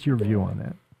 what's your view on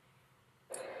that?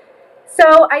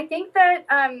 So I think that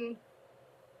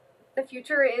the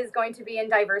future is going to be in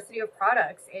diversity of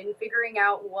products, in figuring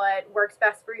out what works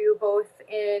best for you, both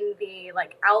in the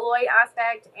alloy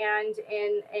aspect and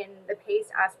in the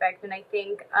paste aspect. And I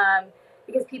think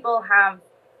because people have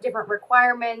different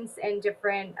requirements and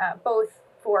different both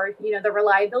for the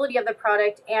reliability of the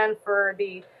product and for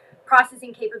the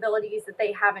processing capabilities that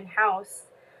they have in house.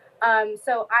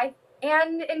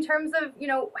 And in terms of,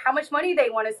 how much money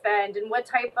they want to spend and what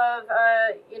type of,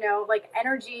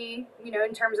 energy,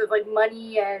 in terms of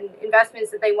money and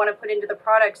investments that they want to put into the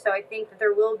product. So I think that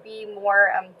there will be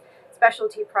more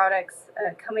specialty products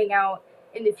coming out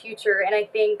in the future. And I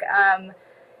think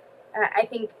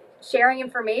sharing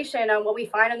information on what we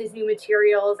find on these new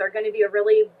materials are going to be a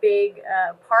really big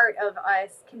part of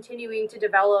us continuing to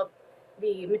develop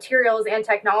the materials and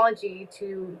technology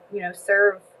to,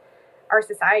 serve our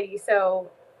society.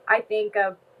 So I think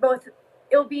both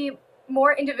it'll be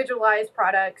more individualized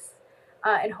products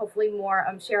and hopefully more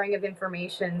sharing of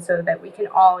information so that we can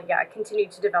all continue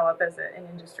to develop as an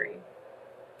industry.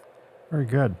 Very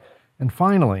good. And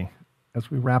finally,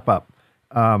 as we wrap up,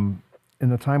 in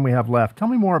the time we have left, tell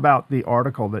me more about the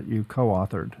article that you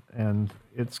co-authored. And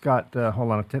it's got,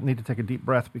 hold on, I need to take a deep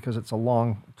breath because it's a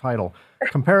long title.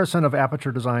 Comparison of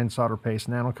Aperture Design Solder Paste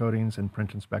Nanocoatings and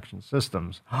Print Inspection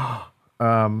Systems.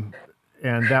 And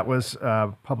that was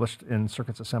published in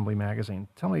Circuits Assembly magazine.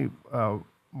 Tell me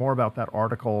more about that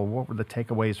article. What were the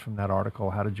takeaways from that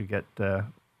article? How did you get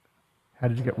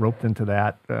roped into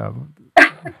that?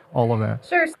 All of that.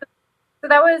 Sure. So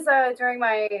that was during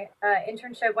my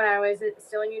internship when I was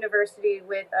still in university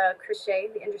with Chris Shea,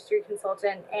 the industry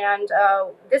consultant. And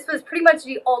this was pretty much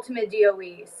the ultimate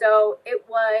DOE. So it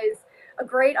was a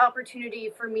great opportunity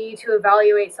for me to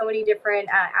evaluate so many different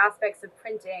aspects of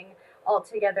printing all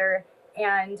together.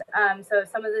 And so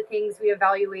some of the things we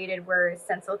evaluated were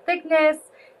stencil thickness,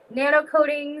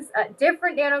 nanocoatings,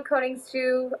 different nanocoatings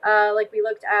too. We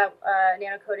looked at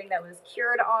nanocoating that was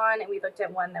cured on, and we looked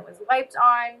at one that was wiped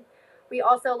on. We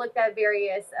also looked at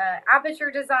various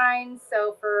aperture designs.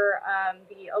 So for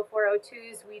the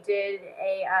 0402s, we did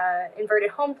a inverted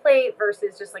home plate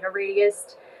versus just a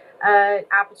radiused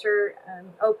aperture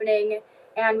opening.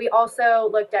 And we also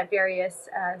looked at various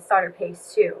solder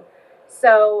pastes too.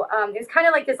 So it was kind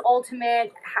of like this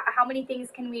ultimate, how many things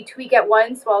can we tweak at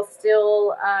once while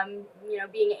still,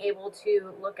 being able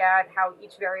to look at how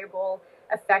each variable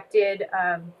affected.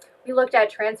 We looked at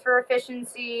transfer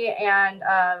efficiency and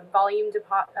volume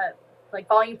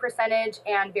percentage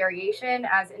and variation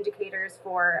as indicators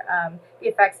for the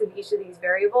effects of each of these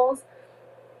variables.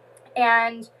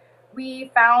 And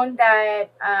we found that,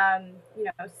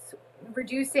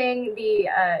 reducing the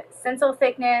stencil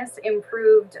thickness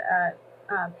improved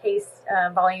paste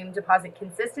volume deposit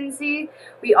consistency.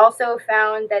 We also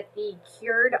found that the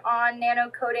cured on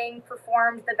nanocoating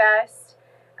performed the best.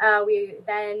 We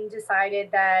then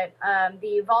decided that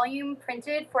the volume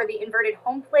printed for the inverted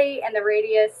home plate and the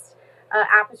radius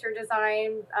aperture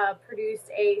design produced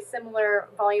a similar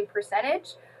volume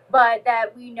percentage, but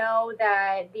that we know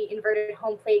that the inverted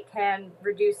home plate can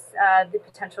reduce the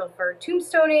potential for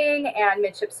tombstoning and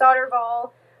midship solder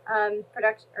ball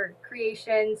production or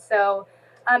creation. So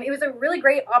it was a really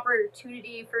great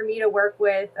opportunity for me to work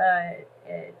with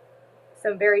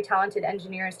some very talented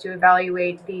engineers to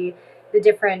evaluate the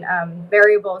different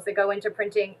variables that go into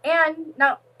printing, and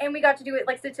we got to do it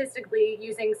statistically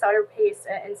using solder paste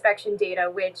inspection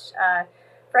data, which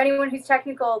for anyone who's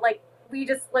technical, we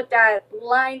just looked at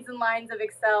lines and lines of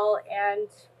Excel, and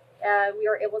we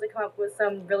were able to come up with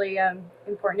some really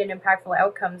important and impactful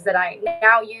outcomes that I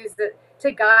now use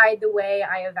to guide the way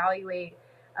I evaluate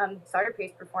solder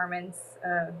paste performance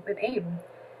with AIM.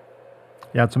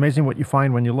 Yeah, it's amazing what you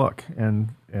find when you look, and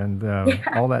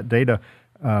all that data.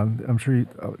 I'm sure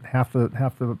half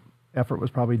the effort was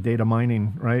probably data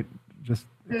mining, right? just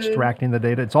extracting the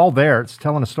data. It's all there. It's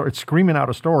telling a story. It's screaming out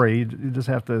a story. You just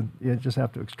have to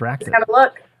extract it. Have a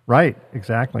look. Right.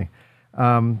 Exactly.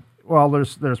 Well,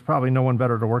 there's probably no one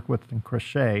better to work with than Chris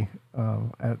Shea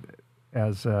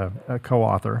as a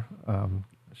co-author.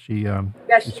 She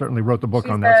certainly wrote the book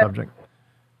on that subject.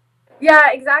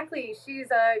 Yeah, exactly. She's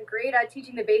great at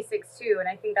teaching the basics too, and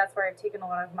I think that's where I've taken a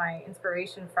lot of my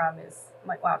inspiration from. Is I'm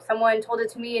like, wow, someone told it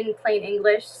to me in plain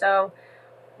English, so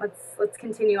let's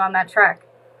continue on that track.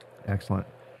 Excellent.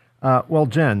 Well,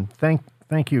 Jen,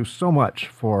 thank you so much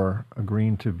for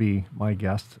agreeing to be my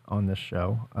guest on this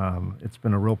show. It's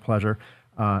been a real pleasure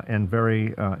and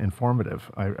very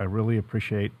informative. I really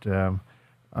appreciate the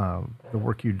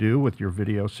work you do with your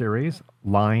video series,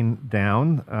 Line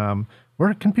Down.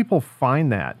 Where can people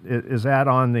find that? Is that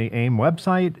on the AIM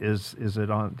website? Is it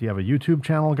on? Do you have a YouTube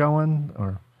channel going?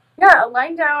 Or yeah,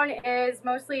 Line Down is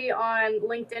mostly on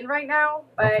LinkedIn right now,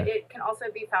 but It can also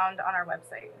be found on our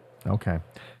website. Okay.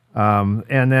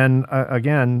 And then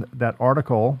again, that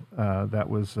article that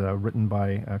was written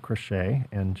by Chris Shea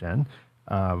and Jen,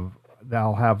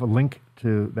 I'll have a link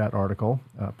to that article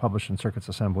published in Circuits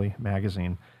Assembly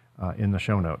magazine in the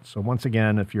show notes. So once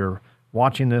again, if you're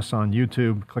watching this on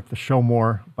YouTube, click the Show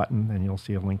More button, and you'll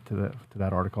see a link to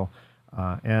that article.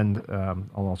 And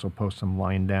I'll also post some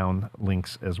Line Down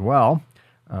links as well,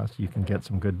 so you can get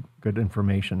some good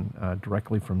information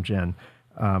directly from Jen.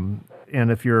 And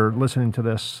if you're listening to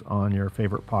this on your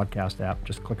favorite podcast app,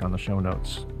 just click on the show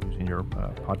notes using your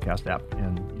podcast app,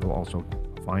 and you'll also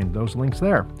find those links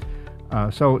there.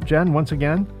 So Jen, once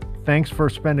again, thanks for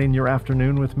spending your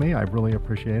afternoon with me. I really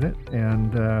appreciate it,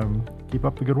 and keep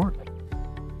up the good work.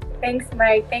 Thanks,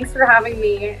 Mike. Thanks for having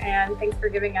me, and thanks for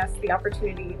giving us the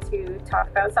opportunity to talk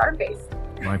about solder paste.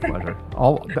 My pleasure.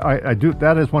 I do.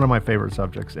 That is one of my favorite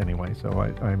subjects anyway, so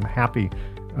I'm happy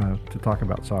to talk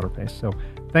about solder paste. So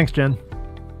thanks, Jen.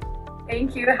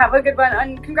 Thank you. Have a good one.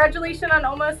 And congratulations on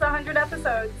almost 100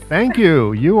 episodes. Thank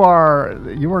you. You are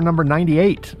number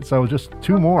 98, so just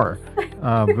 2 more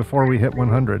before we hit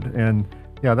 100. And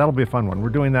yeah, that'll be a fun one. We're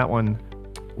doing that one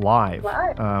live.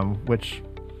 Which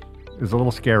is a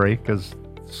little scary because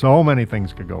so many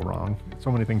things could go wrong. So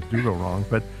many things do go wrong,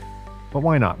 but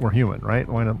why not? We're human, right?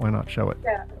 Why not show it?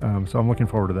 Yeah. So I'm looking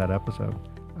forward to that episode.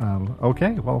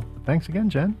 Okay, well, thanks again,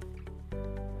 Jen.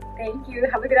 Thank you.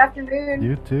 Have a good afternoon.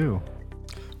 You too.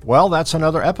 Well, that's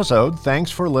another episode. Thanks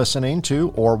for listening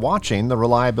to or watching the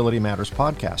Reliability Matters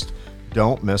podcast.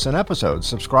 Don't miss an episode.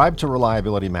 Subscribe to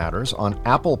Reliability Matters on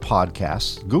Apple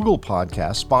Podcasts, Google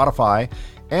Podcasts, Spotify,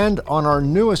 and on our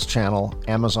newest channel,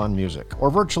 Amazon Music,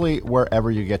 or virtually wherever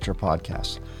you get your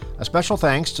podcasts. A special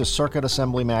thanks to Circuit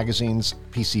Assembly Magazine's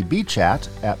PCB Chat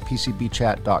at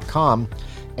pcbchat.com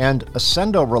and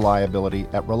Ascendo Reliability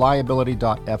at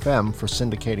reliability.fm for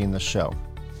syndicating the show.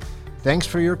 Thanks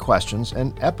for your questions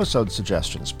and episode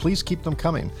suggestions. Please keep them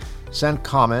coming. Send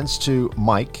comments to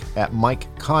Mike at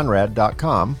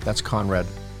mikeconrad.com. That's Conrad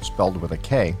spelled with a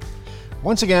K.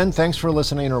 Once again, thanks for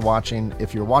listening or watching.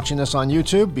 If you're watching this on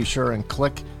YouTube, be sure and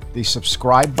click the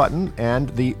subscribe button and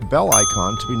the bell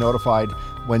icon to be notified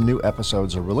when new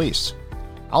episodes are released.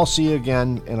 I'll see you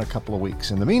again in a couple of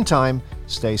weeks. In the meantime,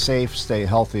 stay safe, stay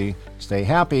healthy, stay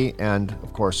happy, and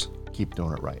of course, keep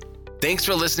doing it right. Thanks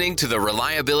for listening to the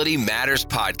Reliability Matters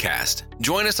podcast.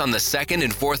 Join us on the second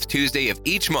and fourth Tuesday of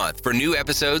each month for new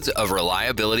episodes of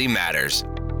Reliability Matters.